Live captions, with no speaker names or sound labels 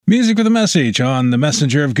Music with a message on the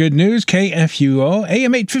Messenger of Good News, KFUO,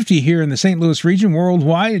 AM 850 here in the St. Louis region,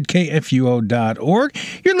 worldwide at kfuo.org.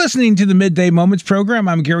 You're listening to the Midday Moments program.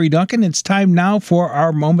 I'm Gary Duncan. It's time now for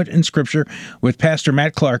our Moment in Scripture with Pastor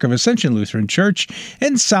Matt Clark of Ascension Lutheran Church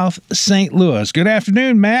in South St. Louis. Good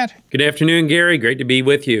afternoon, Matt. Good afternoon, Gary. Great to be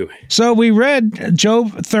with you. So we read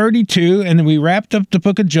Job 32, and we wrapped up the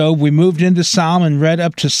book of Job. We moved into Psalm and read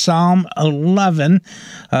up to Psalm 11.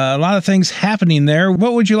 A lot of things happening there.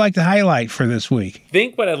 What would you like to highlight for this week? I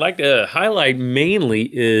think what I'd like to highlight mainly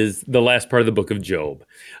is the last part of the book of Job.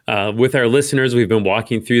 With our listeners, we've been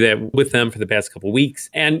walking through that with them for the past couple weeks,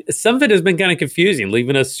 and some of it has been kind of confusing,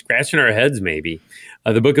 leaving us scratching our heads maybe.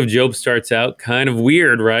 The book of Job starts out kind of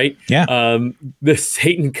weird, right? Yeah. The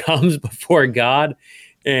Satan comes before God,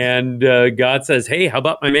 and God says, "Hey, how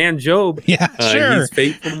about my man Job? Yeah, sure. He's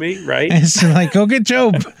faithful to me, right?" It's like, go get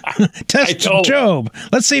Job. Test Job.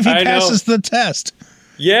 Let's see if he passes the test.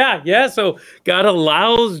 Yeah. So God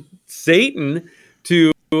allows Satan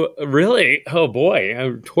to really,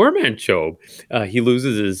 torment Job. He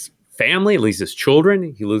loses his family, at least his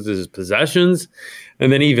children. He loses his possessions.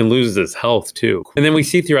 And then he even loses his health, too. And then we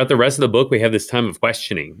see throughout the rest of the book, we have this time of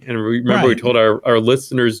questioning. And remember, we told our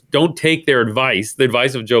listeners, don't take their advice, the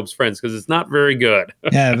advice of Job's friends, because it's not very good.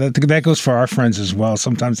 Yeah, that goes for our friends as well.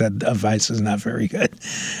 Sometimes that advice is not very good.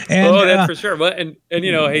 And, that's for sure. Well, and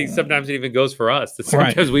hey, sometimes it even goes for us.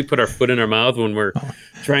 Sometimes we put our foot in our mouth when we're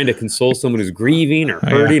trying to console someone who's grieving or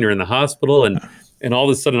hurting or in the hospital, and all of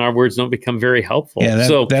a sudden our words don't become very helpful. Yeah,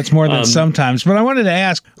 that's more than sometimes. But I wanted to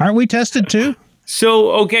ask, aren't we tested too?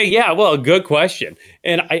 So, good question.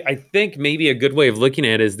 And I think maybe a good way of looking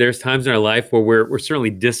at it is there's times in our life where we're certainly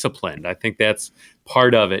disciplined. I think that's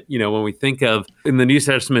part of it. You know, when we think of, in the New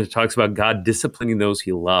Testament, it talks about God disciplining those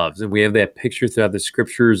he loves. And we have that picture throughout the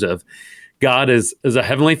scriptures of God as a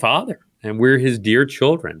heavenly father, and we're his dear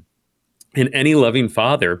children. And any loving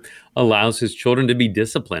father allows his children to be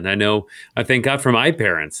disciplined. I thank God for my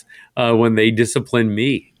parents when they discipline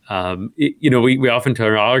me. We often tell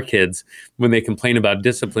our kids when they complain about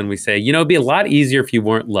discipline, we say, it'd be a lot easier if you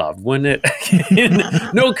weren't loved, wouldn't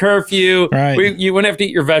it? No curfew. Right. You wouldn't have to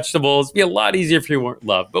eat your vegetables. It'd be a lot easier if you weren't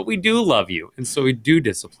loved. But we do love you. And so we do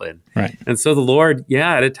discipline. Right. And so the Lord,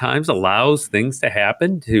 at times allows things to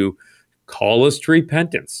happen to call us to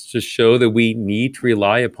repentance, to show that we need to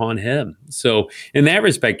rely upon him. So in that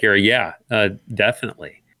respect, Gary,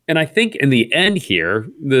 definitely. And I think in the end here,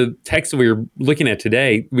 the text that we were looking at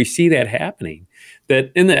today, we see that happening.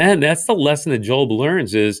 That in the end, that's the lesson that Job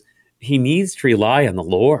learns is he needs to rely on the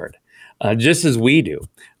Lord, just as we do.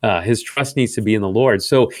 His trust needs to be in the Lord.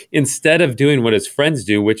 So instead of doing what his friends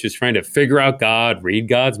do, which is trying to figure out God, read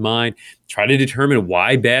God's mind, try to determine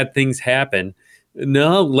why bad things happen,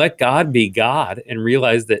 no, let God be God and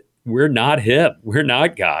realize that we're not him. We're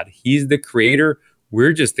not God. He's the creator.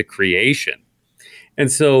 We're just the creation.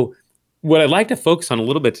 And so what I'd like to focus on a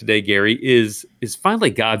little bit today, Gary, is finally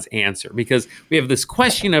God's answer, because we have this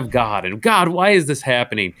question of God and God, why is this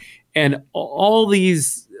happening? And all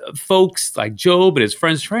these folks like Job and his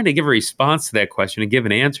friends trying to give a response to that question and give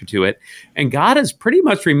an answer to it. And God has pretty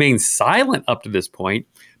much remained silent up to this point,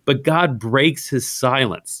 but God breaks his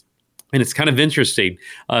silence. And it's kind of interesting.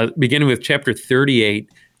 Beginning with chapter 38,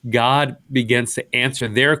 God begins to answer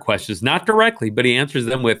their questions, not directly, but he answers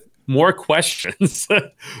them with more questions,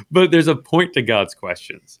 but there's a point to God's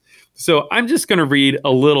questions. So I'm just going to read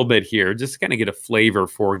a little bit here, just to kind of get a flavor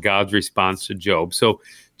for God's response to Job. So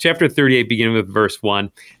chapter 38, beginning with verse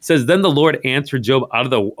 1, says, "Then the Lord answered Job out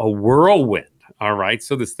of a whirlwind." All right,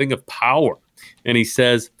 so this thing of power. And he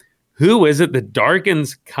says, "Who is it that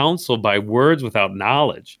darkens counsel by words without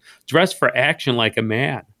knowledge, dressed for action like a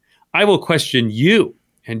man? I will question you,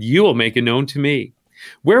 and you will make it known to me.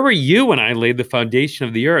 Where were you when I laid the foundation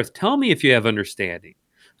of the earth? Tell me if you have understanding.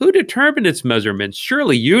 Who determined its measurements?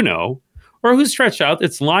 Surely you know. Or who stretched out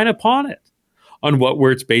its line upon it? On what were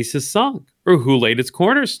its bases sunk? Or who laid its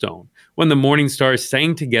cornerstone? When the morning stars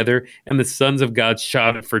sang together and the sons of God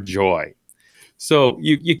shouted for joy." So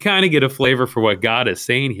you kind of get a flavor for what God is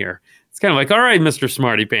saying here. It's kind of like, all right, Mr.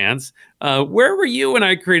 Smarty Pants, where were you when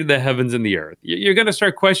I created the heavens and the earth? You're going to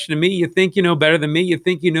start questioning me. You think you know better than me. You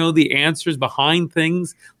think you know the answers behind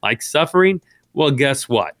things like suffering. Well, guess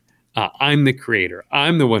what? I'm the creator.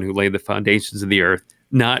 I'm the one who laid the foundations of the earth,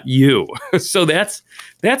 not you. So that's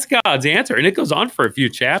God's answer. And it goes on for a few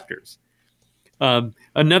chapters.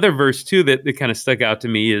 Another verse, too, that kind of stuck out to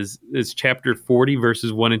me is chapter 40,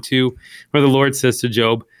 verses 1 and 2, where the Lord says to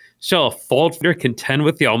Job, "Shall a fault finder contend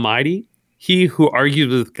with the Almighty? He who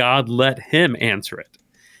argues with God, let him answer it."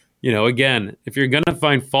 Again, if you're going to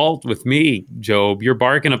find fault with me, Job, you're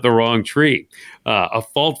barking up the wrong tree. A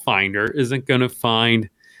fault finder isn't going to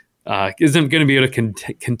be able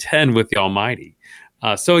to contend with the Almighty.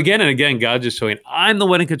 So again and again, God just showing, I'm the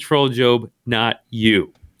one in control, Job, not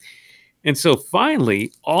you. And so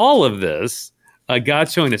finally, all of this,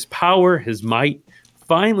 God showing his power, his might,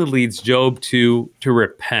 finally leads Job to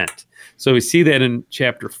repent. So we see that in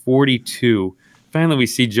chapter 42. Finally, we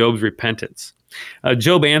see Job's repentance.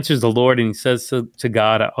 Job answers the Lord and he says to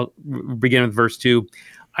God, I'll begin with verse 2,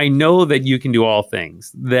 I know that you can do all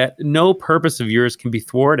things, that no purpose of yours can be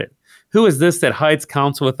thwarted. Who is this that hides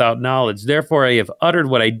counsel without knowledge? Therefore I have uttered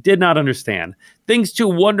what I did not understand, things too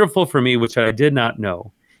wonderful for me which I did not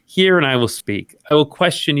know. Hear and I will speak. I will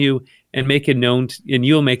question you and make it known, and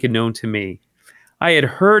you will make it known to me. I had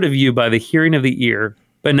heard of you by the hearing of the ear,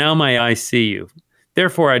 but now my eyes see you.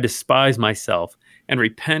 Therefore I despise myself and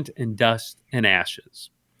repent in dust and ashes.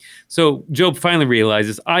 So Job finally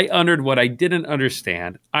realizes, I uttered what I didn't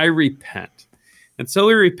understand. I repent. And so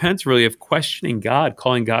he repents really of questioning God,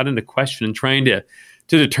 calling God into question and trying to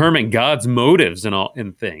determine God's motives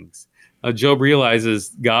in things. Job realizes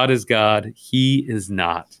God is God, he is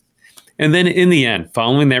not. And then in the end,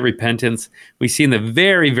 following that repentance, we see in the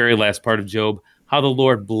very, very last part of Job how the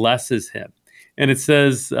Lord blesses him. And it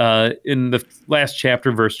says in the last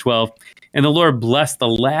chapter, verse 12, and the Lord blessed the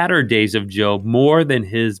latter days of Job more than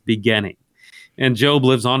his beginning. And Job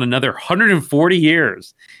lives on another 140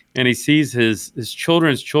 years, and he sees his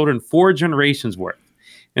children's children 4 generations worth.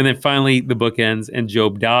 And then finally, the book ends, and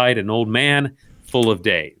Job died, an old man, full of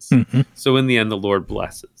days. Mm-hmm. So in the end, the Lord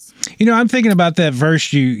blesses. I'm thinking about that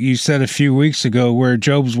verse you said a few weeks ago where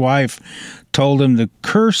Job's wife told him to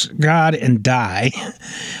curse God and die.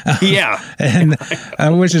 Yeah.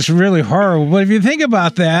 and which is really horrible. But if you think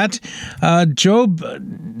about that, Job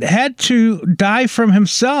had to die from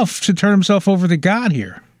himself to turn himself over to God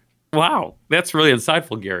here. Wow. That's really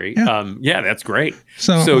insightful, Gary. Yeah, that's great.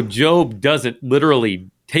 So Job doesn't literally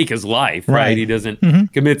take his life, right? He doesn't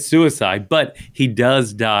commit suicide, but he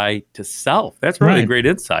does die to self. That's really great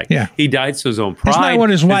insight. Yeah. He died to his own pride. It's not what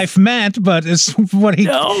his wife meant, but it's what he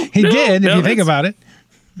did, if you think about it.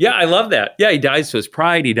 Yeah, I love that. Yeah, he dies to his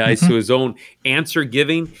pride. He dies to his own answer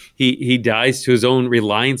giving. He dies to his own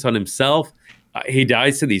reliance on himself. He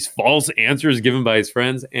dies to these false answers given by his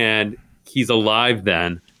friends, and he's alive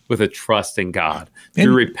then with a trust in God.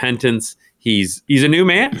 Through repentance, he's a new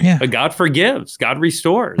man. Yeah. God forgives, God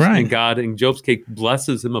restores, right. and God, in Job's case,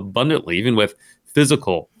 blesses him abundantly, even with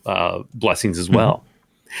physical blessings as well.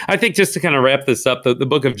 I think just to kind of wrap this up, the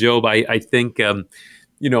book of Job, I think,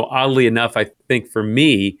 oddly enough, I think for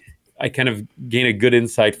me, I kind of gain a good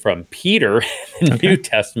insight from Peter in the New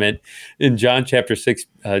Testament. In John chapter 6,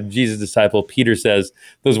 Jesus' disciple Peter says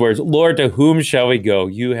those words, Lord, to whom shall we go?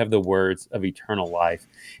 You have the words of eternal life.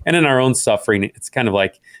 And in our own suffering, it's kind of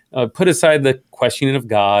like put aside the questioning of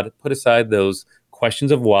God, put aside those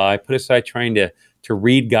questions of why, put aside trying to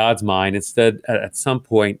read God's mind. Instead, at some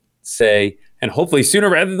point, say, and hopefully sooner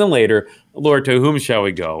rather than later, Lord, to whom shall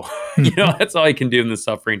we go? That's all I can do in the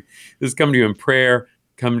suffering is come to you in prayer,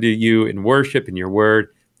 come to you in worship, in your word,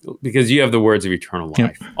 because you have the words of eternal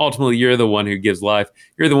life. Yep. Ultimately, you're the one who gives life.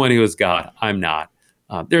 You're the one who is God. I'm not.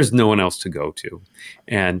 There's no one else to go to.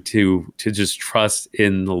 And to just trust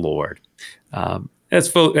in the Lord.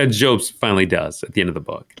 As Job finally does at the end of the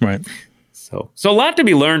book. Right. So a lot to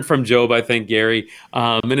be learned from Job, I think, Gary.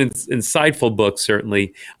 An insightful book,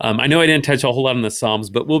 certainly. I know I didn't touch a whole lot on the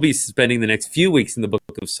Psalms, but we'll be spending the next few weeks in the book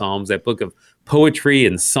of Psalms, that book of poetry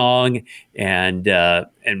and song and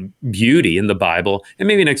beauty in the Bible. And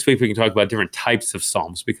maybe next week we can talk about different types of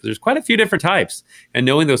Psalms, because there's quite a few different types. And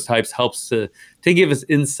knowing those types helps to give us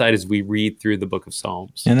insight as we read through the book of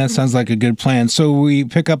Psalms. And that sounds like a good plan. So we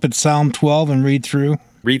pick up at Psalm 12 and read through?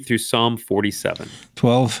 Read through Psalm 47.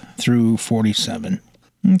 12 through 47.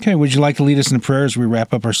 Okay, would you like to lead us in prayer as we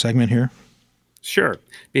wrap up our segment here? Sure,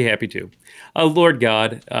 be happy to. Lord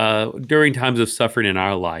God, during times of suffering in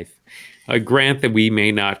our life, grant that we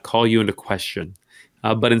may not call you into question,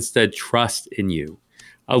 but instead trust in you.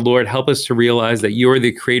 Lord, help us to realize that you are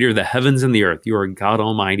the creator of the heavens and the earth. You are God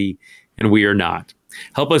Almighty, and we are not.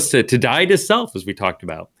 Help us to die to self, as we talked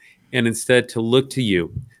about, and instead to look to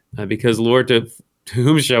you, because, Lord, to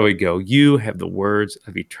whom shall we go? You have the words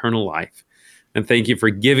of eternal life. And thank you for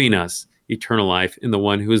giving us eternal life in the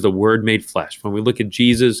one who is the Word made flesh. When we look at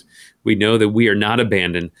Jesus, we know that we are not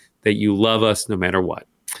abandoned, that you love us no matter what.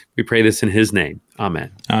 We pray this in his name.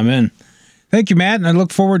 Amen. Amen. Thank you, Matt, and I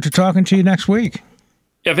look forward to talking to you next week.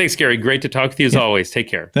 Yeah, thanks, Gary. Great to talk with you as always. Take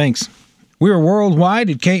care. Thanks. We are worldwide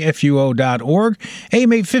at kfuo.org,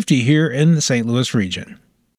 AM 850 here in the St. Louis region.